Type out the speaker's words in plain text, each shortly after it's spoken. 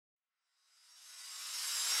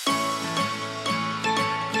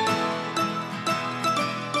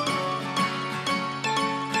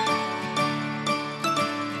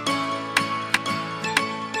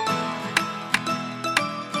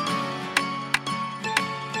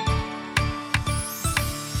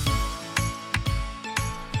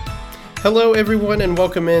Hello, everyone, and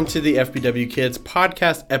welcome into the FBW Kids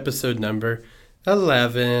podcast episode number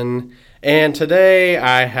 11. And today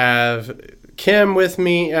I have Kim with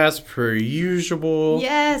me as per usual.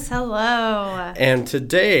 Yes, hello. And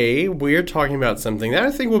today we're talking about something that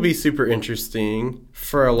I think will be super interesting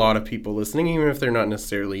for a lot of people listening, even if they're not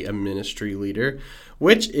necessarily a ministry leader,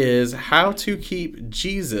 which is how to keep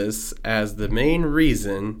Jesus as the main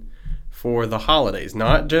reason for the holidays,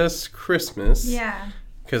 not just Christmas. Yeah.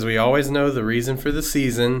 Because we always know the reason for the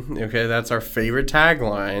season. Okay, that's our favorite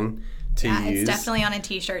tagline to use. It's definitely on a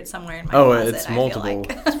t-shirt somewhere in my closet, it's multiple. I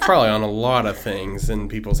feel like. It's probably on a lot of things in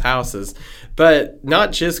people's houses. But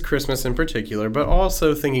not just Christmas in particular, but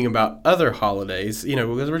also thinking about other holidays. You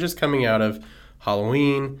know, because we're just coming out of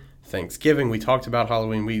Halloween, Thanksgiving. We talked about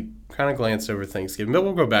Halloween. We kind of glanced over Thanksgiving, but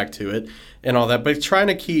we'll go back to it and all that. But trying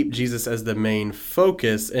to keep Jesus as the main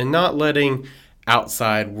focus and not letting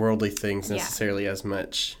outside worldly things necessarily as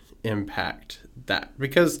much impact that,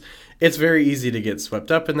 because it's very easy to get swept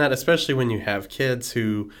up in that, especially when you have kids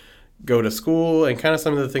who go to school and kind of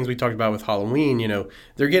some of the things we talked about with Halloween. You know,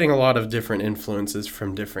 they're getting a lot of different influences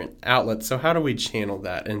from different outlets. So how do we channel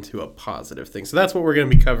that into a positive thing? So that's what we're going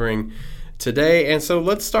to be covering today. And so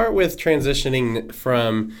let's start with transitioning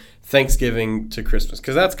from Thanksgiving to Christmas,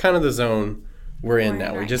 because that's kind of the zone we're in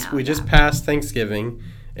now. We just passed Thanksgiving.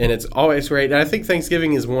 And it's always great. And I think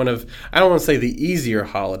Thanksgiving is one of, I don't want to say the easier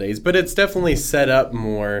holidays, but it's definitely set up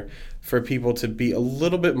more for people to be a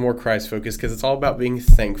little bit more Christ-focused, because it's all about being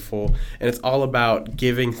thankful, and it's all about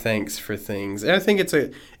giving thanks for things. And I think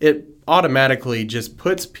it automatically just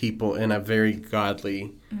puts people in a very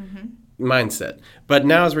godly mindset. But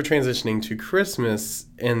now as we're transitioning to Christmas,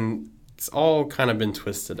 and it's all kind of been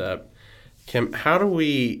twisted up, Kim, how do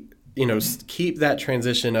we keep that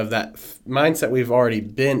transition of that mindset we've already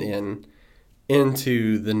been in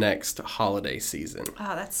into the next holiday season?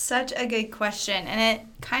 Oh, that's such a good question. And it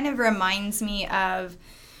kind of reminds me of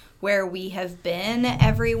where we have been,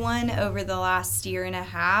 everyone, over the last year and a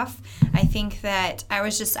half. I think that I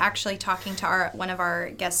was just actually talking to one of our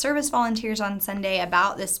guest service volunteers on Sunday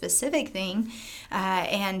about this specific thing.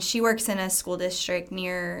 And she works in a school district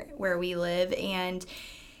near where we live. And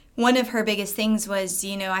one of her biggest things was,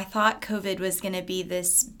 I thought COVID was going to be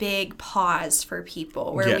this big pause for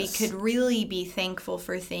people where we could really be thankful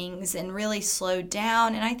for things and really slow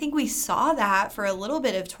down. And I think we saw that for a little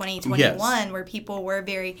bit of 2021 where people were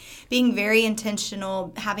being very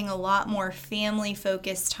intentional, having a lot more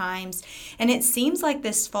family-focused times. And it seems like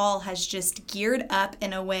this fall has just geared up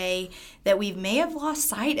in a way that we may have lost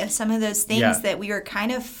sight of some of those things that we were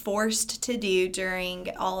kind of forced to do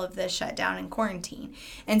during all of the shutdown and quarantine.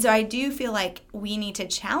 And so I do feel like we need to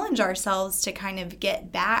challenge ourselves to kind of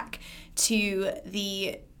get back to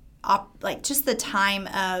just the time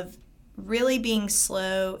of really being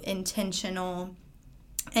slow, intentional,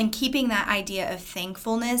 and keeping that idea of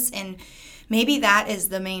thankfulness. And maybe that is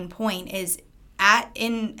the main point, is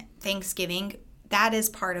in Thanksgiving, that is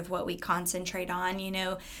part of what we concentrate on.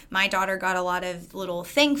 My daughter got a lot of little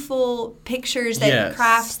thankful pictures,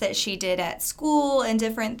 crafts that she did at school and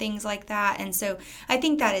different things like that. And so I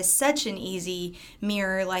think that is such an easy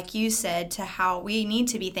mirror, like you said, to how we need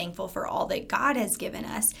to be thankful for all that God has given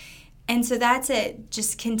us. And so that's it.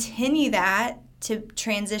 Just continue that, to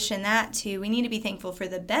transition that to, we need to be thankful for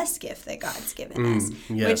the best gift that God's given us,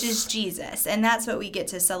 which is Jesus. And that's what we get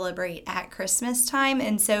to celebrate at Christmas time.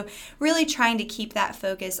 And so really trying to keep that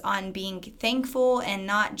focus on being thankful and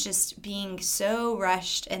not just being so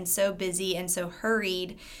rushed and so busy and so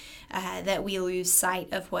hurried that we lose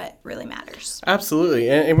sight of what really matters. Absolutely.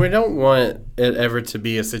 And we don't want it ever to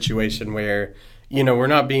be a situation where, we're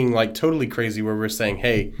not being like totally crazy, where we're saying,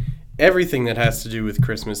 hey, everything that has to do with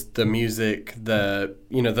Christmas, the music, the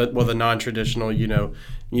non-traditional,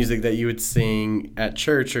 music that you would sing at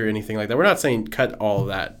church or anything like that. We're not saying cut all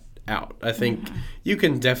that out. I think you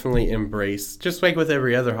can definitely embrace, just like with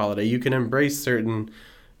every other holiday, you can embrace certain,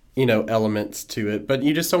 elements to it, but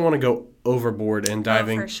you just don't want to go overboard and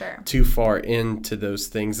diving too far into those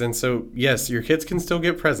things. And so, yes, your kids can still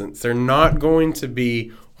get presents. They're not going to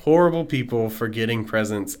be horrible people for getting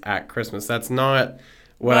presents at Christmas. That's not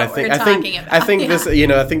what I think. I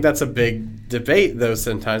think that's a big debate though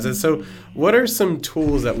sometimes. And so what are some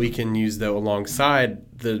tools that we can use though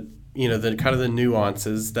alongside the kind of the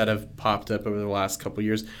nuances that have popped up over the last couple of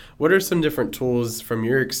years? What are some different tools from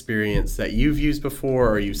your experience that you've used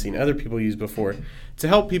before or you've seen other people use before to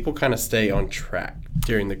help people kind of stay on track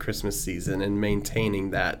during the Christmas season and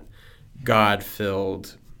maintaining that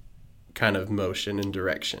God-filled kind of motion and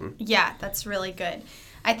direction? Yeah, that's really good.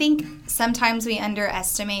 I think sometimes we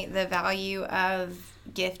underestimate the value of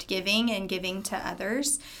gift giving and giving to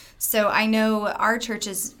others. So I know our church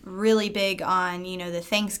is really big on, the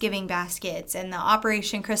Thanksgiving baskets and the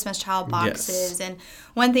Operation Christmas Child boxes. Yes. And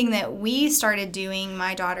one thing that we started doing,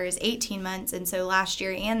 my daughter is 18 months, and so last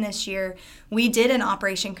year and this year, we did an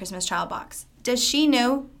Operation Christmas Child box. Does she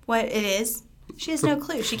know what it is? She has no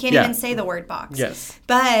clue. She can't even say the word box. Yes.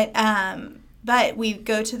 But we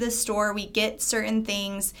go to the store, we get certain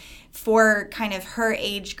things for kind of her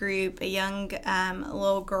age group, a young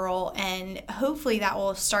little girl, and hopefully that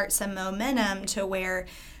will start some momentum to where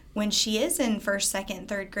when she is in first, second,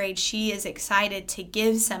 third grade, she is excited to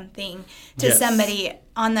give something to somebody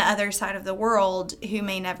on the other side of the world who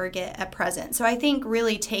may never get a present. So I think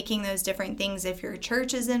really taking those different things, if your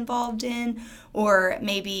church is involved in, or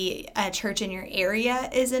maybe a church in your area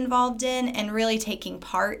is involved in, and really taking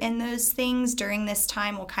part in those things during this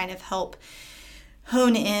time will kind of help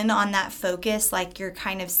hone in on that focus, like you're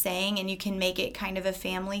kind of saying, and you can make it kind of a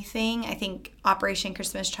family thing. I think Operation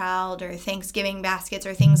Christmas Child or Thanksgiving baskets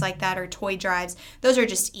or things like that, or toy drives, those are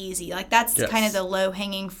just easy. Like that's kind of the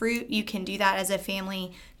low-hanging fruit. You can do that as a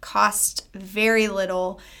family, cost very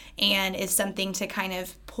little, and is something to kind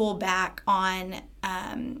of pull back on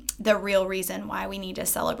the real reason why we need to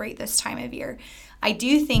celebrate this time of year. I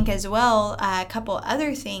do think as well, a couple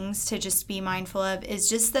other things to just be mindful of is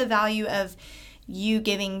just the value of you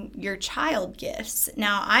giving your child gifts.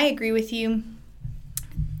 Now, I agree with you.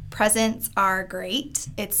 Presents are great.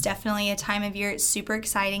 It's definitely a time of year. It's super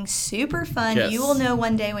exciting, super fun. Yes. You will know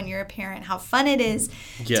one day when you're a parent how fun it is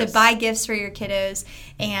to buy gifts for your kiddos,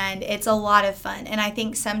 and it's a lot of fun. And I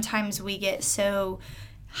think sometimes we get so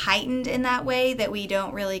heightened in that way that we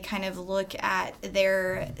don't really kind of look at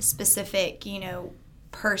their specific,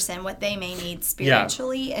 person, what they may need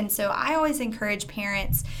spiritually. And so I always encourage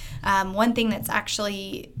parents. One thing that's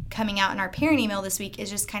actually coming out in our parent email this week is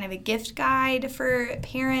just kind of a gift guide for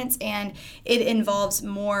parents, and it involves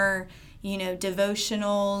more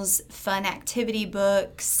devotionals, fun activity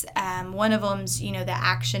books. One of them's the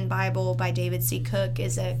Action Bible by David C. Cook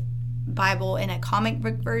is a Bible in a comic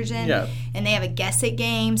book version, and they have a guess it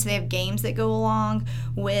game, so they have games that go along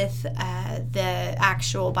with the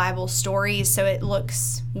actual Bible stories, so it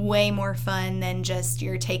looks way more fun than just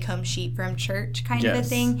your take-home sheet from church kind of a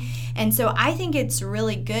thing. And so I think it's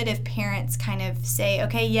really good if parents kind of say,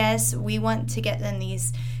 okay, yes, we want to get them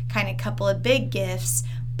these kind of couple of big gifts,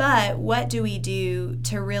 but what do we do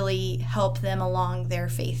to really help them along their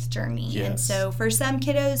faith journey? And so for some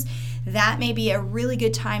kiddos, that may be a really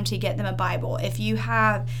good time to get them a Bible. If you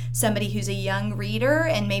have somebody who's a young reader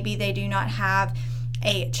and maybe they do not have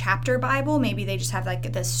a chapter Bible, maybe they just have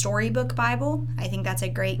like the storybook Bible, I think that's a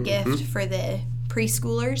great gift for the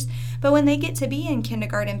preschoolers. But when they get to be in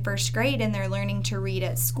kindergarten, first grade, and they're learning to read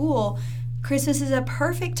at school, Christmas is a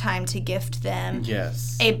perfect time to gift them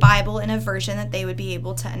a Bible in a version that they would be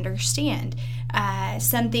able to understand.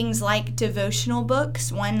 Some things like devotional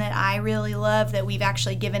books. One that I really love that we've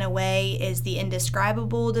actually given away is the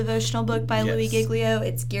Indescribable devotional book by Louis Giglio.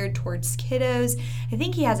 It's geared towards kiddos. I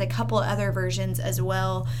think he has a couple other versions as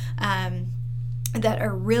well that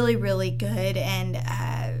are really, really good and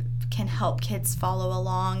can help kids follow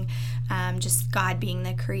along. Just God being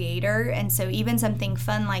the creator. And so even something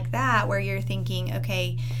fun like that where you're thinking,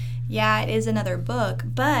 okay, yeah, it is another book,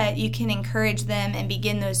 but you can encourage them and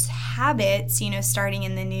begin those habits, starting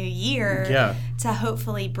in the new year to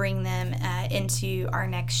hopefully bring them into our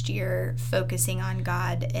next year, focusing on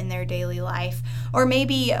God in their daily life. Or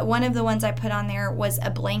maybe one of the ones I put on there was a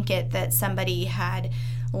blanket that somebody had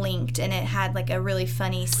linked, and it had like a really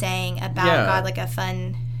funny saying about God, like a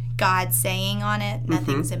fun God saying on it,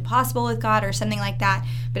 nothing's impossible with God or something like that,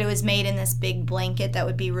 but it was made in this big blanket that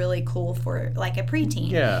would be really cool for like a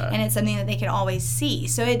preteen. And it's something that they can always see.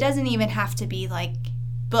 So it doesn't even have to be like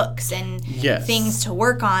books and things to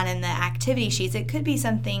work on and the activity sheets. It could be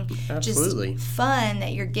something just fun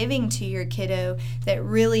that you're giving to your kiddo that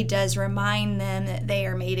really does remind them that they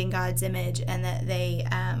are made in God's image and that they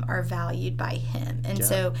are valued by Him. And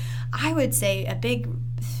so I would say a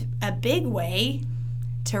big way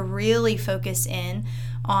to really focus in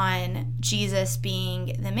on Jesus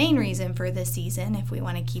being the main reason for this season, if we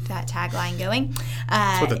want to keep that tagline going.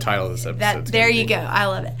 That's what the title of this episode is. There you go. I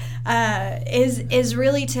love it. Is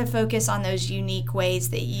really to focus on those unique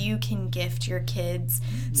ways that you can gift your kids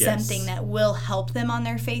something that will help them on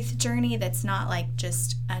their faith journey, that's not like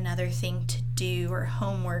just another thing to do or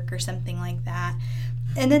homework or something like that.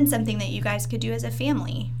 And then something that you guys could do as a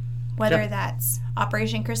family. whether that's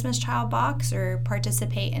Operation Christmas Child Box or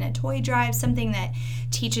participate in a toy drive, something that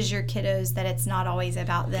teaches your kiddos that it's not always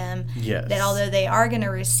about them. Yes. That although they are going to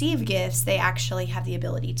receive gifts, they actually have the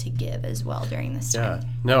ability to give as well during this time. Yeah.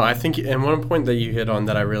 No, I think, and one point that you hit on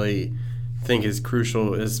that I really think is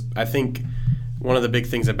crucial is, I think one of the big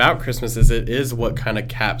things about Christmas is it is what kind of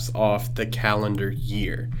caps off the calendar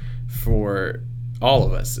year for all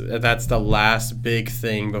of us. That's the last big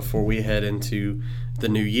thing before we head into the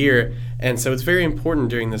new year. And so it's very important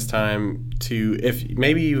during this time to, if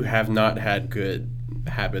maybe you have not had good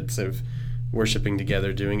habits of worshiping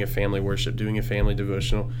together, doing a family worship, doing a family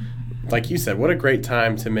devotional, like you said, what a great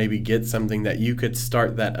time to maybe get something that you could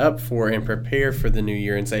start that up for and prepare for the new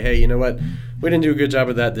year and say, hey, you know what, we didn't do a good job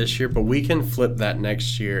of that this year, but we can flip that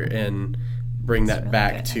next year and bring that really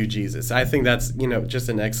back to Jesus. I think that's, just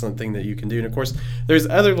an excellent thing that you can do. And of course, there's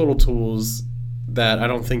other little tools that I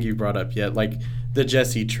don't think you brought up yet, like the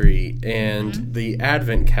Jesse tree and the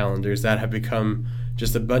Advent calendars that have become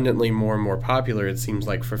just abundantly more and more popular, it seems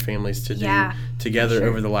like, for families to do together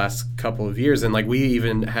over the last couple of years. And like we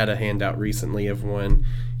even had a handout recently of one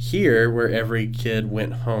here where every kid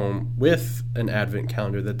went home with an Advent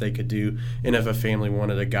calendar that they could do. And if a family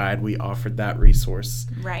wanted a guide, we offered that resource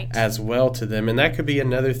as well to them. And that could be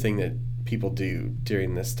another thing that people do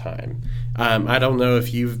during this time. I don't know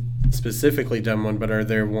if you've specifically done one, but are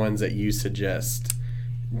there ones that you suggest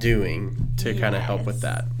doing to kind of help with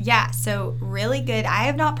that? Yeah, so really good. I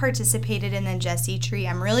have not participated in the Jesse tree.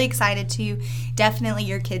 I'm really excited to. Definitely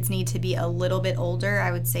your kids need to be a little bit older.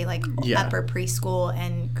 I would say like upper preschool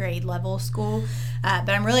and grade level school. But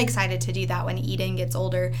I'm really excited to do that when Eden gets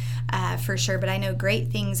older for sure. But I know great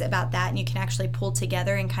things about that, and you can actually pull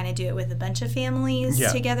together and kind of do it with a bunch of families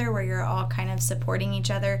together where you're all kind of supporting each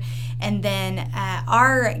other. And then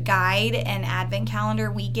our guide and Advent calendar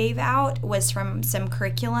we gave out was from some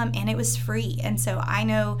curriculum, and it was free. And so I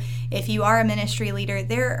know if you are a ministry leader,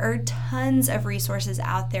 there are tons of resources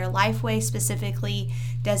out there. Lifeway specifically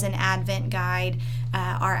does an Advent guide.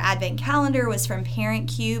 Our Advent calendar was from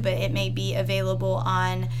ParentQ, but it may be available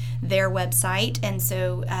on their website, and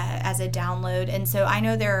so as a download. And so I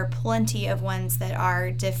know there are plenty of ones that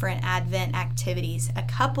are different Advent activities. A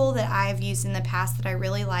couple that I've used in the past that I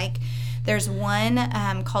really like, there's one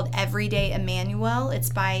called Everyday Emmanuel. It's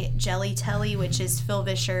by Jelly Telly, which is Phil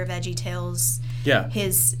Vischer, VeggieTales.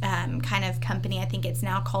 His kind of company. I think it's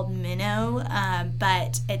now called Minnow,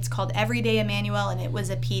 but it's called Everyday Emmanuel, and it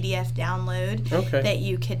was a PDF download that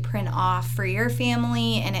you could print off for your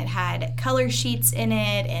family, and it had color sheets in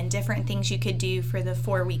it and different things you could do for the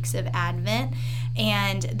 4 weeks of Advent.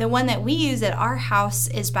 And the one that we use at our house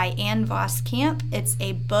is by Ann Voskamp. It's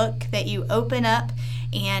a book that you open up,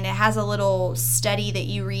 and it has a little study that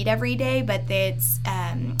you read every day, but it's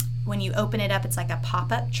when you open it up, it's like a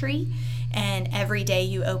pop-up tree. And every day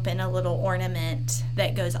you open a little ornament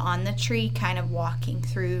that goes on the tree, kind of walking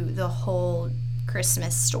through the whole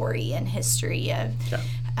Christmas story and history of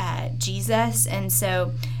Jesus. And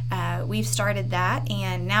so we've started that,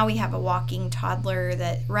 and now we have a walking toddler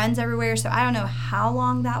that runs everywhere. So I don't know how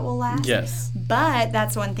long that will last. But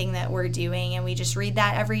that's one thing that we're doing, and we just read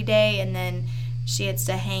that every day, and then she gets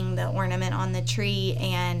to hang the ornament on the tree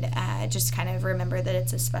and just kind of remember that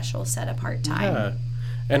it's a special set-apart time. Yeah.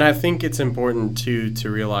 And I think it's important, too, to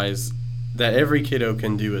realize that every kiddo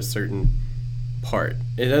can do a certain part.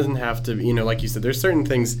 It doesn't have to, like you said, there's certain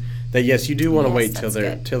things that, yes, you do want to wait till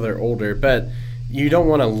they're older, but you don't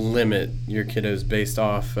want to limit your kiddos based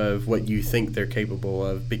off of what you think they're capable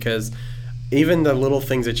of, because even the little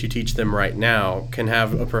things that you teach them right now can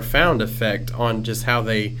have a profound effect on just how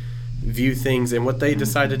they view things and what they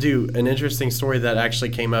decide to do. An interesting story that actually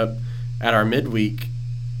came up at our midweek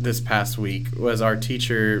this past week was our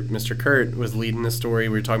teacher, Mr. Kurt, was leading the story.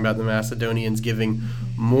 We were talking about the Macedonians giving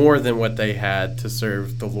more than what they had to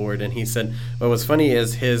serve the Lord. And he said, what was funny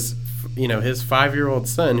is his 5-year-old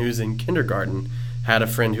son, who's in kindergarten, had a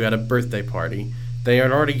friend who had a birthday party. They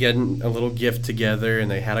had already gotten a little gift together, and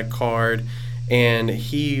they had a card. And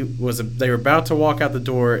they were about to walk out the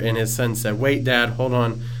door, and his son said, "Wait, Dad, hold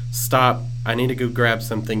on, stop. I need to go grab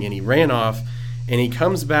something." And he ran off. And he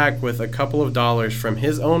comes back with a couple of dollars from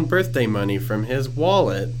his own birthday money from his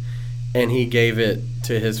wallet, and he gave it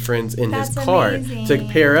to his friends in his card to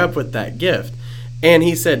pair up with that gift. And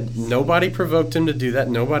he said nobody provoked him to do that.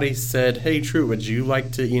 Nobody said, "Hey, True, would you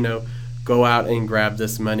like to, go out and grab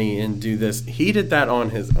this money and do this?" He did that on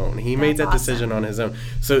his own. He made that decision on his own.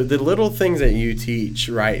 So the little things that you teach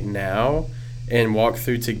right now and walk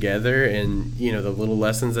through together, and, the little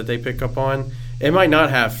lessons that they pick up on, it might not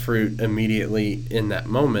have fruit immediately in that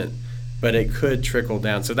moment, but it could trickle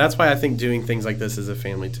down. So that's why I think doing things like this as a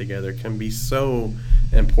family together can be so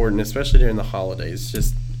important, especially during the holidays.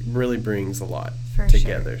 Just really brings a lot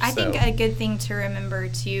together. I think a good thing to remember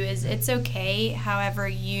too is it's okay however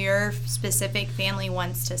your specific family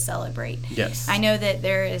wants to celebrate. Yes. I know that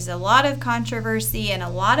there is a lot of controversy and a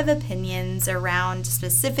lot of opinions around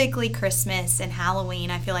specifically Christmas and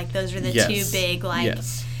Halloween. I feel like those are the two big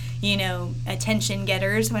attention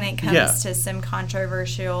getters when it comes to some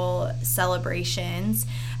controversial celebrations.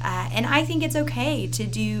 And I think it's okay to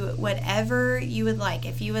do whatever you would like.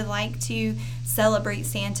 If you would like to celebrate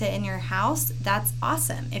Santa in your house, that's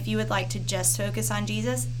awesome. If you would like to just focus on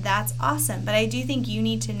Jesus, that's awesome. But I do think you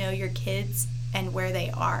need to know your kids and where they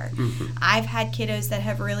are. Mm-hmm. I've had kiddos that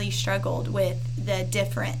have really struggled with the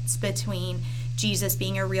difference between Jesus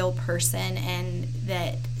being a real person and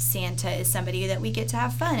that Santa is somebody that we get to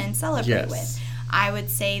have fun and celebrate with. I would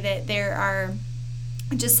say that there are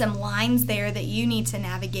just some lines there that you need to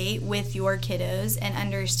navigate with your kiddos and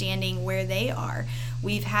understanding where they are.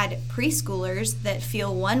 We've had preschoolers that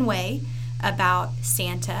feel one way about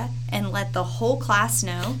Santa and let the whole class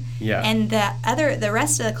know, and the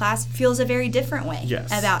rest of the class feels a very different way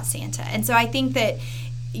about Santa. And so I think that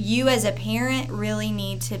you as a parent really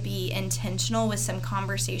need to be intentional with some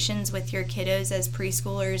conversations with your kiddos as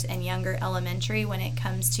preschoolers and younger elementary when it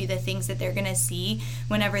comes to the things that they're going to see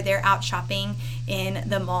whenever they're out shopping in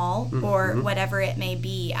the mall or whatever it may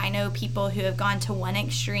be. I know people who have gone to one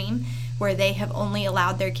extreme where they have only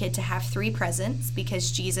allowed their kid to have 3 presents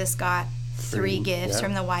because Jesus got 3 gifts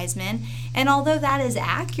from the wise men. And although that is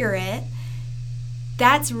accurate,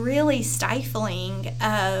 that's really stifling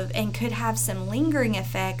and could have some lingering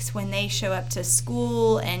effects when they show up to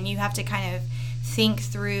school, and you have to kind of think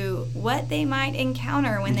through what they might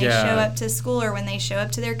encounter when they show up to school or when they show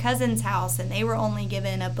up to their cousin's house and they were only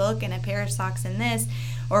given a book and a pair of socks and this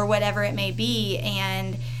or whatever it may be.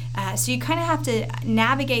 And so you kind of have to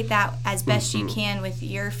navigate that as best you can with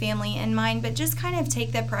your family in mind, but just kind of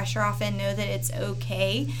take the pressure off and know that it's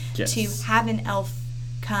okay to have an elf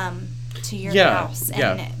come to your house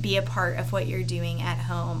and be a part of what you're doing at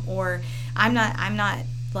home. Or I'm not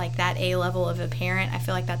like that A level of a parent. I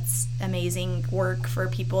feel like that's amazing work for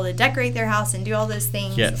people to decorate their house and do all those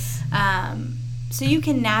things. So you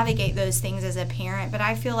can navigate those things as a parent, but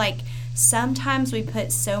I feel like sometimes we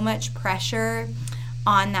put so much pressure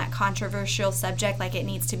on that controversial subject, like it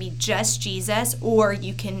needs to be just Jesus, or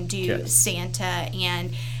you can do Santa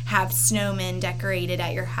and have snowmen decorated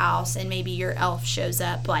at your house and maybe your elf shows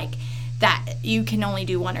up, like that you can only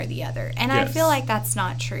do one or the other. And I feel like that's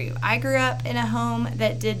not true. I grew up in a home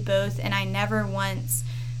that did both, and I never once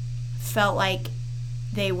felt like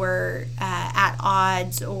they were at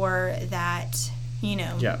odds or that,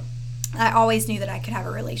 I always knew that I could have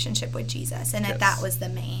a relationship with Jesus and that was the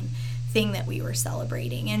main thing that we were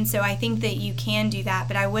celebrating. And so I think that you can do that,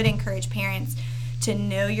 but I would encourage parents to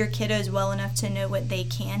know your kiddos well enough to know what they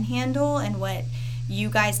can handle and what you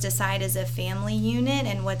guys decide as a family unit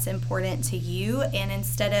and what's important to you. And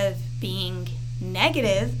instead of being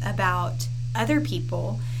negative about other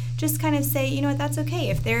people, just kind of say, you know what, that's okay.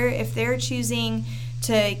 If they're choosing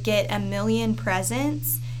to get 1 million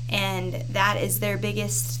presents and that is their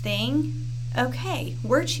biggest thing, okay,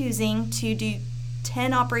 we're choosing to do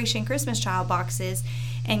 10 Operation Christmas Child boxes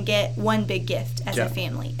and get one big gift as a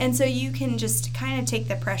family. And so you can just kind of take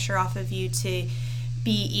the pressure off of you to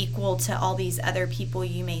be equal to all these other people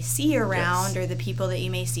you may see around or the people that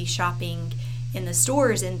you may see shopping in the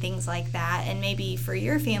stores and things like that. And maybe for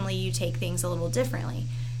your family you take things a little differently.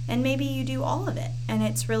 And maybe you do all of it and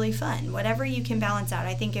it's really fun. Whatever you can balance out.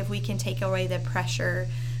 I think if we can take away the pressure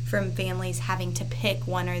from families having to pick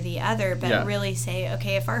one or the other, but really say,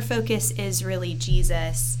 okay, if our focus is really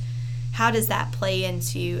Jesus, how does that play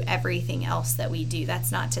into everything else that we do?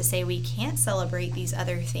 That's not to say we can't celebrate these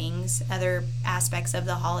other things, other aspects of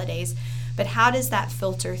the holidays, but how does that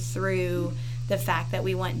filter through the fact that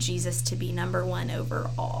we want Jesus to be number one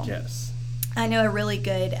overall? Yes. I know a really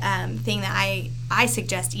good thing that I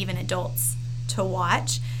suggest even adults to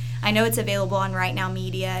watch. I know it's available on Right Now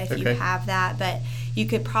Media if you have that, but you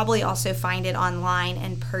could probably also find it online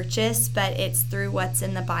and purchase, but it's through What's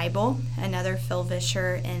in the Bible, another Phil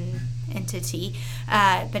Vischer entity,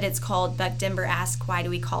 but it's called Buck Denver Ask Why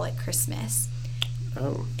Do We Call It Christmas?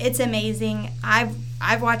 Oh. It's amazing.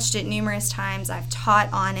 I've watched it numerous times. I've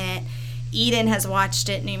taught on it. Eden has watched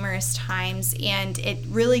it numerous times, and it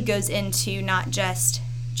really goes into not just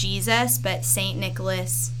Jesus, but St.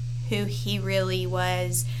 Nicholas, who he really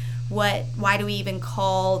was. Why do we even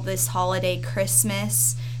call this holiday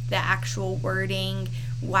Christmas? The actual wording.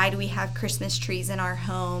 Why do we have Christmas trees in our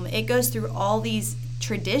home? It goes through all these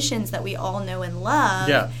traditions that we all know and love.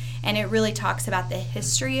 Yeah. And it really talks about the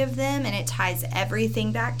history of them, and it ties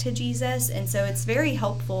everything back to Jesus. And so it's very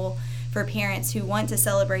helpful for parents who want to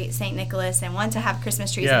celebrate St. Nicholas and want to have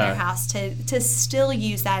Christmas trees in their house to still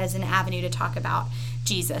use that as an avenue to talk about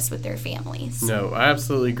Jesus with their families. No, I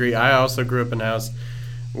absolutely agree. I also grew up in a house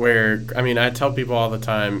where, I mean, I tell people all the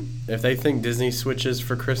time, if they think Disney switches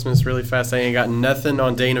for Christmas really fast, they ain't got nothing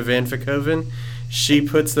on Dana Van Verkoven. She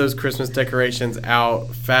puts those Christmas decorations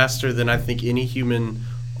out faster than I think any human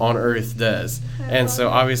on earth does. And so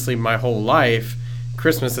obviously my whole life,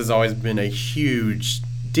 Christmas has always been a huge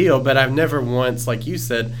deal, but I've never once, like you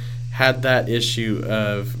said, had that issue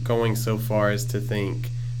of going so far as to think,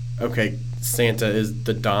 okay, Santa is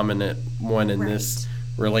the dominant one in this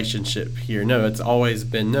relationship here. No, it's always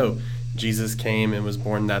been, no, Jesus came and was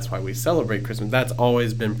born, that's why we celebrate Christmas. That's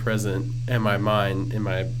always been present in my mind,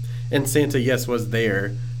 and Santa, yes, was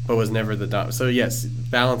there, but was never the dominant. So yes,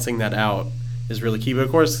 balancing that out is really key. But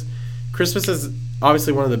of course, Christmas is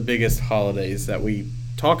obviously one of the biggest holidays that we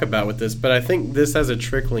talk about with this, but I think this has a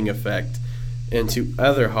trickling effect into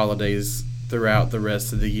other holidays throughout the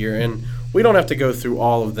rest of the year. And we don't have to go through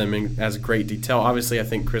all of them in as great detail. Obviously, I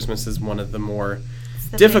think Christmas is one of the more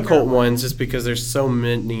difficult ones just because there's so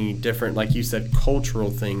many different, like you said,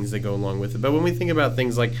 cultural things that go along with it. But when we think about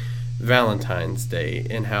things like Valentine's Day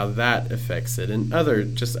and how that affects it, and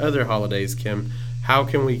other holidays, Kim, how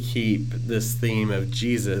can we keep this theme of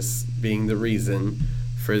Jesus being the reason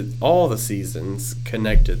for all the seasons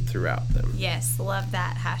connected throughout them? Yes, love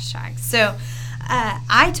that hashtag. So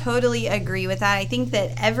I totally agree with that. I think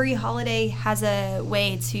that every holiday has a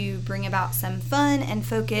way to bring about some fun and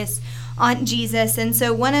focus on Jesus. And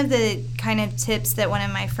so one of the kind of tips that one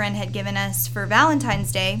of my friend had given us for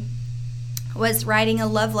Valentine's Day was writing a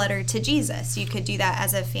love letter to Jesus. You could do that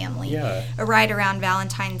as a family, right around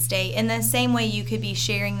Valentine's Day. In the same way, you could be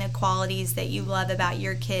sharing the qualities that you love about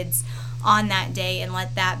your kids on that day and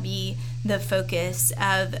let that be the focus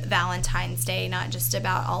of Valentine's Day, not just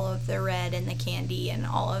about all of the red and the candy and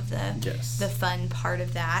all of the fun part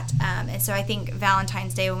of that. And so I think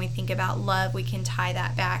Valentine's Day, when we think about love, we can tie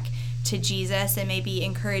that back to Jesus and maybe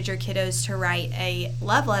encourage your kiddos to write a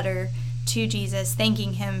love letter to Jesus,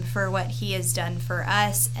 thanking him for what he has done for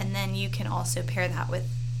us. And then you can also pair that with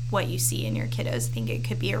what you see in your kiddos. I think it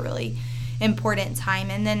could be a really important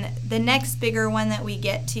time. And then the next bigger one that we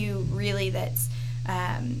get to, really, that's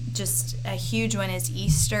just a huge one, is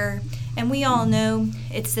Easter. And we all know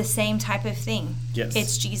it's the same type of thing. Yes.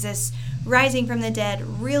 It's Jesus rising from the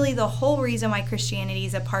dead. Really, the whole reason why Christianity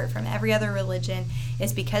is apart from every other religion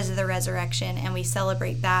is because of the resurrection, and we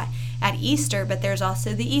celebrate that at Easter. But there's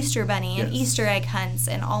also the Easter bunny and Easter egg hunts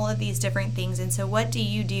and all of these different things. And so what do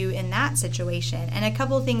you do in that situation? And a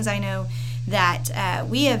couple of things I know that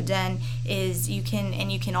we have done is you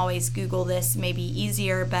can always Google this, maybe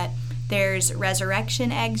easier, but there's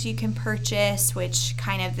resurrection eggs you can purchase, which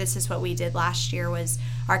kind of, this is what we did last year, was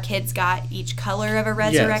our kids got each color of a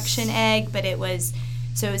resurrection egg, but it was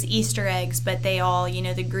Easter eggs, but they all,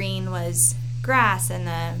 the green was grass and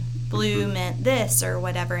the blue meant this or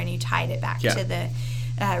whatever, and you tied it back to the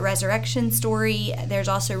resurrection story. There's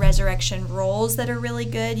also resurrection rolls that are really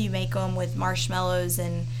good. You make them with marshmallows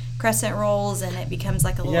and crescent rolls, and it becomes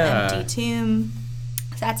like a little empty tomb.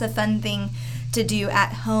 So that's a fun thing to do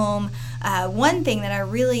at home. One thing that I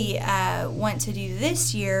really want to do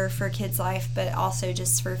this year for Kids Life, but also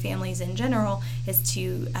just for families in general, is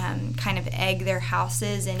to kind of egg their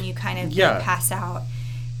houses, and you kind of pass out,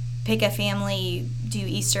 pick a family, do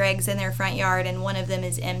Easter eggs in their front yard, and one of them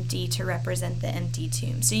is empty to represent the empty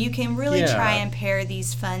tomb. So you can really try and pair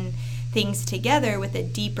these fun things together with a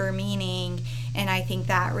deeper meaning, and I think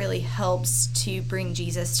that really helps to bring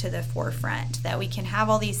Jesus to the forefront, that we can have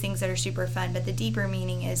all these things that are super fun, but the deeper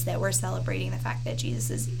meaning is that we're celebrating the fact that Jesus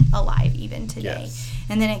is alive even today.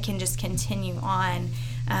 And then it can just continue on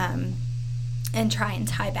and try and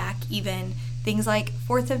tie back even things like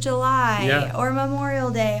 4th of July or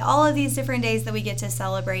Memorial Day, all of these different days that we get to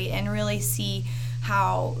celebrate, and really see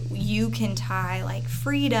how you can tie like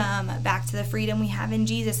freedom back to the freedom we have in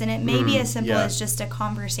Jesus. And it may be as simple as just a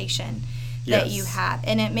conversation that you have.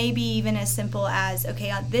 And it may be even as simple as,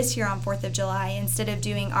 okay, this year on 4th of July, instead of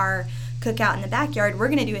doing our cookout in the backyard, we're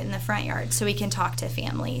going to do it in the front yard so we can talk to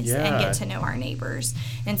families and get to know our neighbors.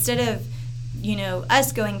 Instead of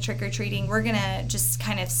us going trick-or-treating, we're going to just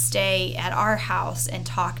kind of stay at our house and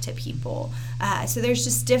talk to people. So there's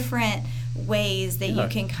just different ways that you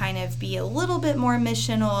can kind of be a little bit more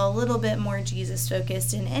missional, a little bit more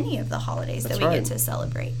Jesus-focused in any of the holidays that we get to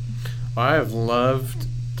celebrate. Well, I have loved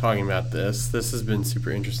talking about this. This has been super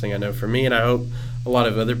interesting, I know, for me, and I hope a lot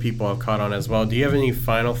of other people have caught on as well. Do you have any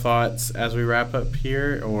final thoughts as we wrap up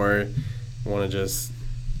here, or want to just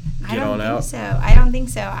get on out? I don't think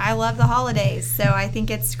so. I love the holidays, so I think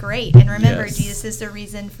it's great. And remember, Yes. Jesus is the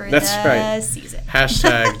reason for That's the right. season.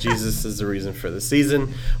 Hashtag Jesus is the reason for the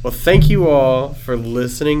season. Well, thank you all for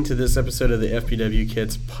listening to this episode of the FPW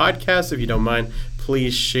Kids podcast. If you don't mind,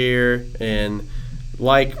 please share and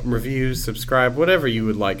like, review, subscribe, whatever you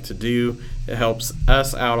would like to do. It helps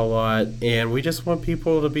us out a lot, and we just want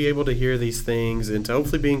people to be able to hear these things and to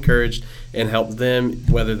hopefully be encouraged and help them,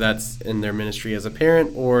 whether that's in their ministry as a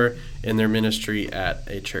parent or in their ministry at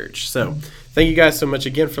a church. So thank you guys so much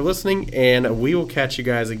again for listening, and we will catch you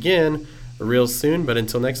guys again real soon. But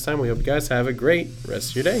until next time, we hope you guys have a great rest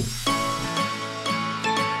of your day.